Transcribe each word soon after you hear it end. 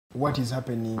what is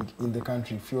happening in the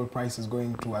country. Fuel prices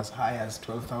going to as high as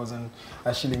 12,000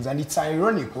 shillings. And it's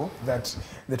ironical that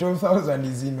the 12,000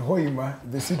 is in Hoima,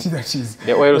 the city that is...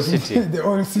 The oil city. The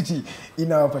oil city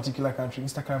in our particular country.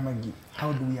 Mr. Karamagi,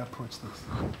 how do we approach this?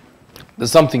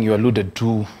 There's something you alluded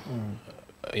to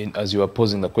as you were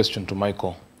posing the question to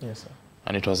Michael. Yes, sir.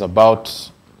 And it was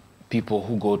about people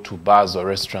who go to bars or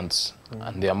restaurants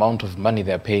and the amount of money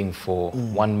they're paying for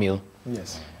one meal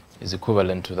is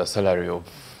equivalent to the salary of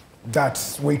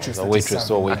that waitress, the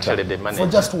waitress or waiter. Actually, the manager.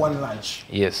 For just one lunch.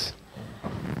 Yes.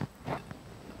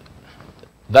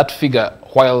 That figure,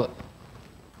 while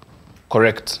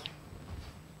correct,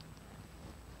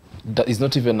 that is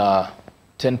not even a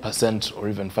 10% or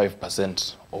even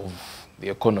 5% of the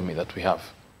economy that we have.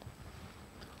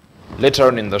 Later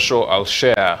on in the show, I'll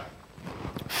share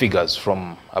figures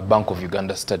from a Bank of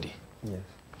Uganda study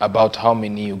about how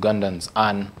many Ugandans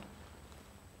earn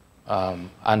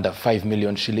under 5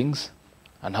 million shillings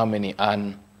and how many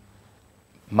earn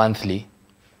monthly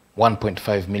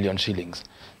 1.5 million shillings.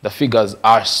 The figures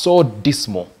are so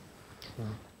dismal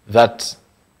that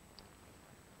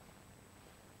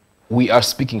we are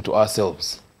speaking to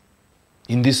ourselves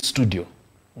in this studio.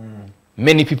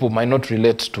 Many people might not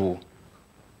relate to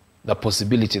the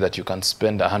possibility that you can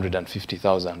spend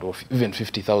 150,000 or even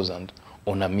 50,000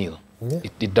 on a meal.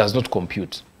 It does not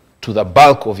compute. To the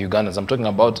bulk of Ugandans, I'm talking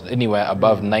about anywhere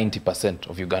above 90%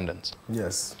 of Ugandans.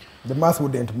 Yes, the math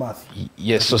wouldn't math.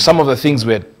 Yes, so some of the things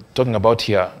we're talking about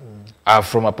here are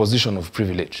from a position of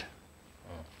privilege,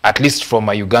 at least from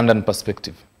a Ugandan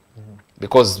perspective.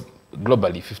 Because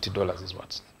globally, $50 is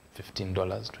what? $15,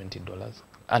 $20,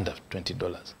 under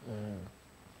 $20.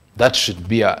 That should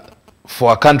be,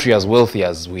 for a country as wealthy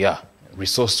as we are,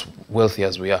 resource wealthy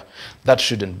as we are, that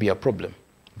shouldn't be a problem.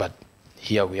 But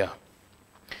here we are.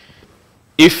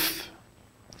 If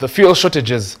the fuel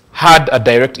shortages had a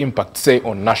direct impact, say,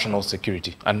 on national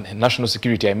security, and national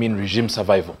security, I mean regime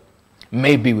survival,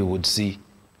 maybe we would see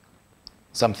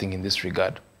something in this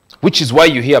regard. Which is why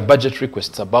you hear budget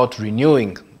requests about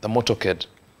renewing the motorcade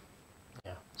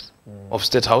of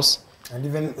State House and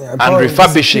even and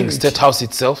refurbishing State House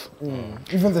itself.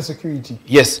 Even the security.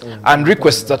 Yes, and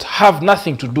requests that have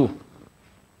nothing to do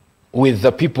with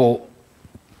the people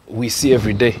we see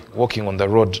every day walking on the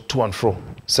road to and fro,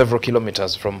 several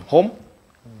kilometers from home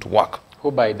to work.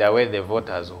 Who, by the way, the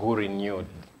voters who renewed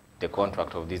the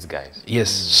contract of these guys.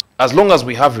 Yes. As long as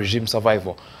we have regime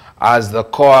survival as the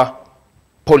core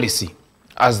policy,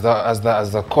 as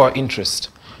the core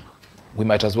interest, we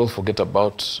might as well forget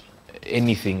about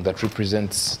anything that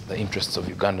represents the interests of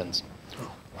Ugandans.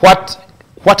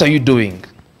 What are you doing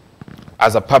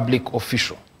as a public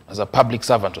official, as a public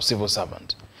servant or civil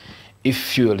servant, if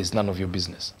fuel is none of your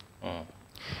business?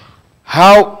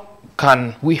 How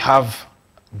can we have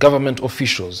government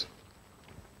officials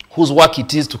whose work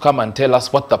it is to come and tell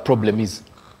us what the problem is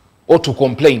or to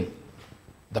complain?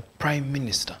 The Prime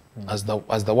Minister, as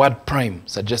the word prime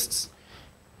suggests,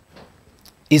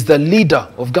 is the leader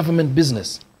of government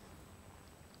business.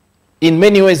 In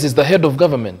many ways, is the head of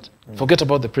government. Forget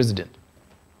about the president.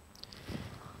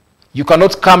 You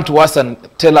cannot come to us and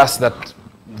tell us that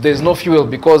there's no fuel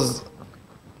because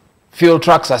fuel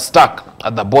trucks are stuck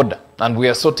at the border and we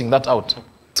are sorting that out.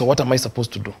 So what am I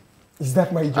supposed to do? Is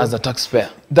that my job? As a taxpayer?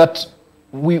 That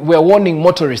we are warning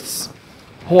motorists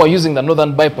who are using the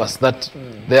northern bypass that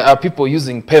there are people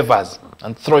using pavers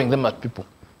and throwing them at people.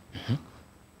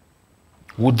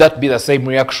 Would that be the same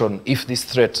reaction if this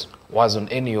threat was on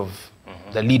any of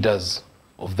the leaders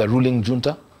of the ruling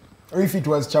junta? Or if it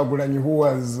was Chagulanyi who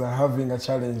was having a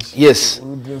challenge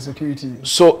with the security?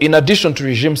 So in addition to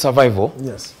regime survival,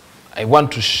 I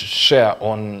want to share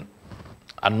on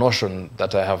a notion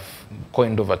that I have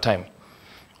coined over time.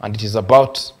 And it is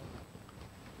about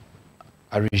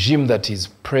a regime that is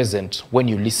present when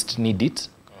you least need it,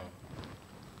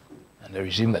 and a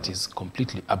regime that is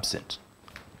completely absent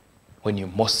when you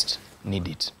most need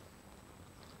it.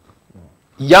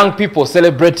 Young people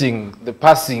celebrating the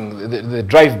passing, the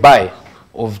drive-by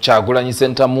of Chagulanyi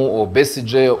Sentamu or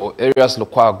Besije or Arias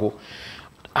Lukwago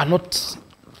are not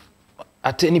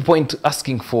at any point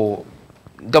asking for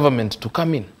government to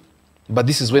come in. But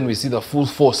this is when we see the full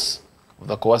force of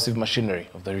the coercive machinery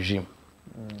of the regime.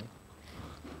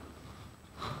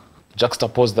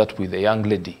 Juxtapose that with a young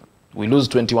lady. We lose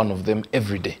 21 of them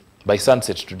every day. By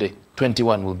sunset today,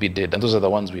 21 will be dead. And those are the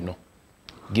ones we know,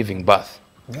 giving birth.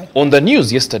 On the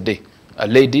news yesterday, a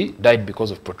lady died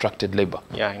because of protracted labor.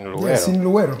 Yeah, in Luwero. Yes, in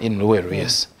Luwero. In Luwero,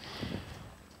 yes.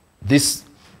 This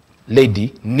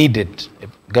lady needed a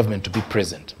government to be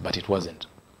present, but it wasn't.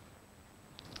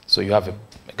 So you have a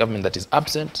government that is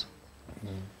absent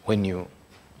when you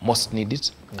most need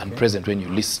it and present when you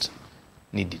least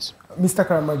need it. Mr.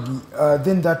 Karamagi,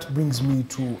 then that brings me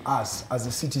to us as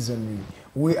a citizenry.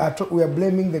 We are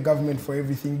blaming the government for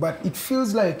everything, but it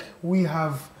feels like we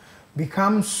have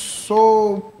become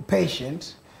so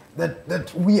patient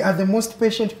that we are the most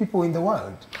patient people in the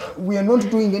world. We are not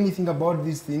doing anything about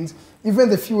these things. Even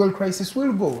the fuel crisis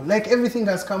will go. Like everything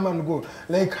has come and go.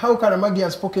 Like how Karamagi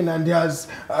has spoken and has,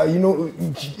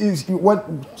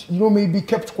 maybe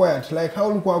kept quiet. Like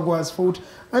how Lukwago has fought.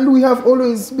 And we have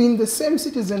always been the same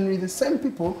citizenry, the same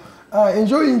people,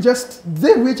 enjoying we're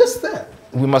just there.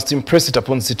 We must impress it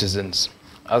upon citizens,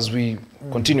 as we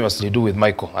continuously do with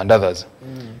Michael and others,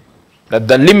 that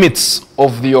the limits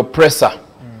of the oppressor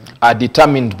are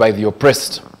determined by the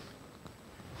oppressed.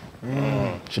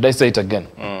 Should I say it again?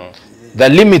 The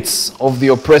limits of the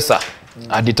oppressor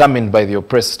are determined by the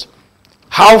oppressed.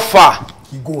 How far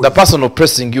the person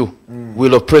oppressing you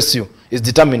will oppress you is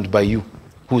determined by you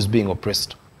who is being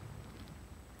oppressed.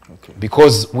 Okay.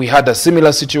 Because we had a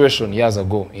similar situation years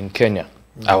ago in Kenya.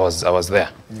 I was there.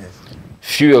 Yes.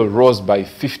 Fuel rose by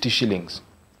 50 shillings.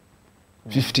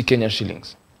 50 Kenyan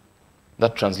shillings.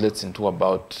 That translates into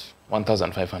about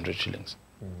 1,500 shillings.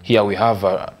 Here we have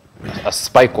a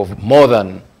spike of more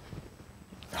than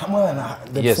more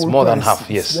than half,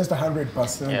 yes. Just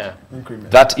 100%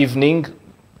 increment. That evening,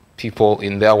 people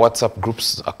in their WhatsApp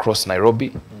groups across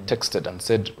Nairobi texted and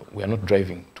said, we are not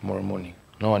driving tomorrow morning.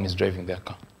 No one is driving their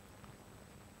car.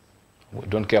 We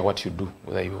don't care what you do,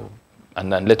 whether you,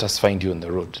 and then let us find you on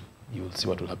the road. You will see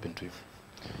what will happen to you.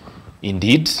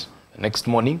 Indeed, the next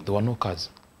morning, there were no cars.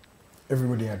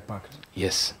 Everybody had parked.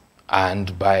 Yes.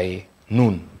 And by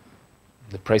noon,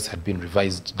 the price had been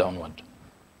revised downward.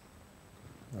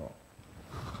 No.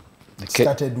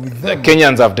 The with them.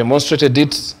 Kenyans have demonstrated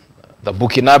it. The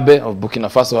Burkinabe of Burkina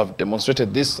Faso have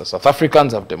demonstrated this. The South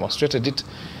Africans have demonstrated it.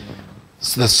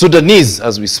 The Sudanese,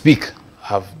 as we speak,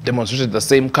 have demonstrated the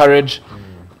same courage.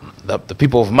 The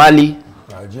people of Mali,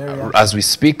 Algeria. As we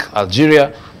speak,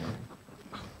 Algeria.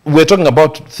 We're talking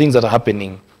about things that are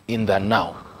happening in the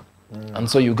now. And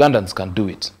so Ugandans can do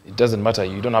it. It doesn't matter.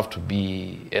 You don't have to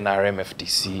be NRM,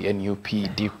 FTC,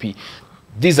 NUP, DP.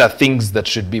 These are things that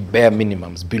should be bare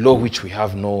minimums, below which we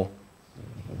have no...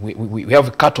 We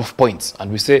have cut-off points.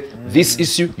 And we say, this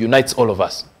issue unites all of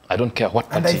us. I don't care what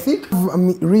party. And I think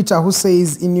Rita, who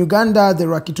says, in Uganda, the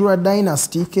Rakitura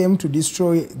dynasty came to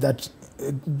destroy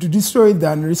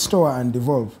and restore and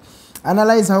evolve.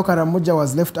 Analyze how Karamoja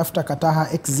was left after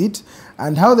Kataha exit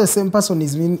and how the same person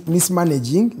is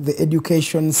mismanaging the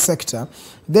education sector.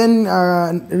 Then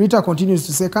Rita continues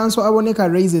to say, Council Aboneka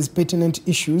raises pertinent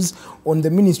issues on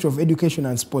the Ministry of Education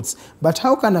and Sports. But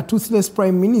how can a toothless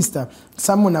Prime Minister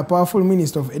summon a powerful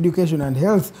Minister of Education and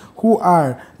Health who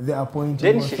are the appointing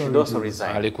Then she should also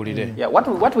resign. Yeah,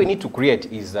 what we need to create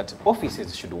is that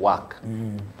offices should work.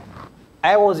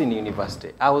 I was in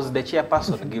university. I was the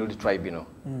chairperson of Guild Tribunal.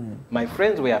 My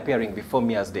friends were appearing before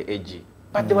me as the AG.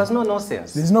 But there was no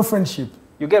nonsense. There's no friendship.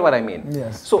 You get what I mean?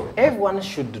 Yes. So everyone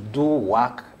should do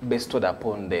work bestowed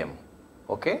upon them.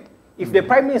 Okay? If the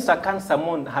Prime Minister can't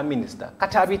summon her minister,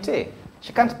 katabite.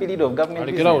 She can't be leader of government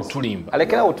business.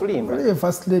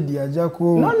 First lady,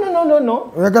 No.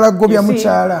 You see,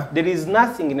 there is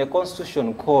nothing in the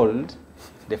constitution called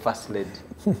the first lady.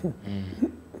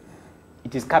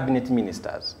 It is cabinet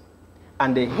ministers.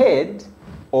 And the head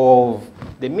of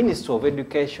the Ministry of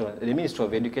Education,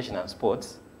 and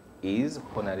Sports is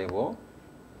Honorable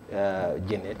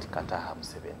Janet Kataha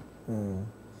Museveni.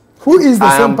 Who is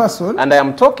the same person? And I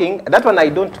am talking, that one I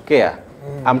don't care.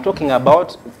 I'm talking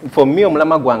about, for me,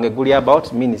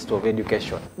 about Minister of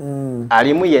Education.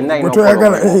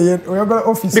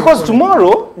 Because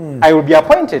tomorrow, I will be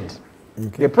appointed.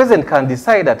 Okay. The president can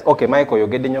decide that, okay, Michael, you're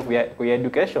getting your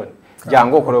education.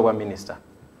 Jango Korowa Minister.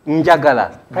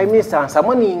 Njagala, Prime Minister, and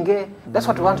someone. That's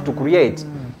what we want to create.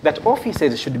 That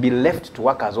offices should be left to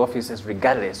work as offices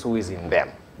regardless who is in them.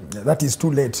 Yeah, that is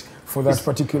too late for that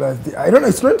particular thing. I don't know,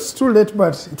 it's not too late,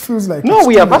 but it feels like no,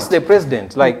 we have asked the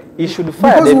president, like, he should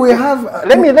fire because we have...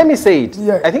 let me say it.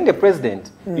 Yeah. I think the president,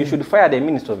 you should fire the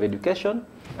Minister of Education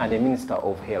and the Minister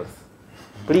of Health.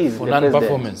 Please, for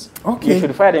non-performance. Okay. You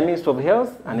should fire the Minister of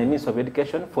Health and the Minister of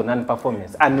Education for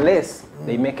non-performance, unless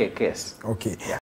they make a case. Okay. Yeah.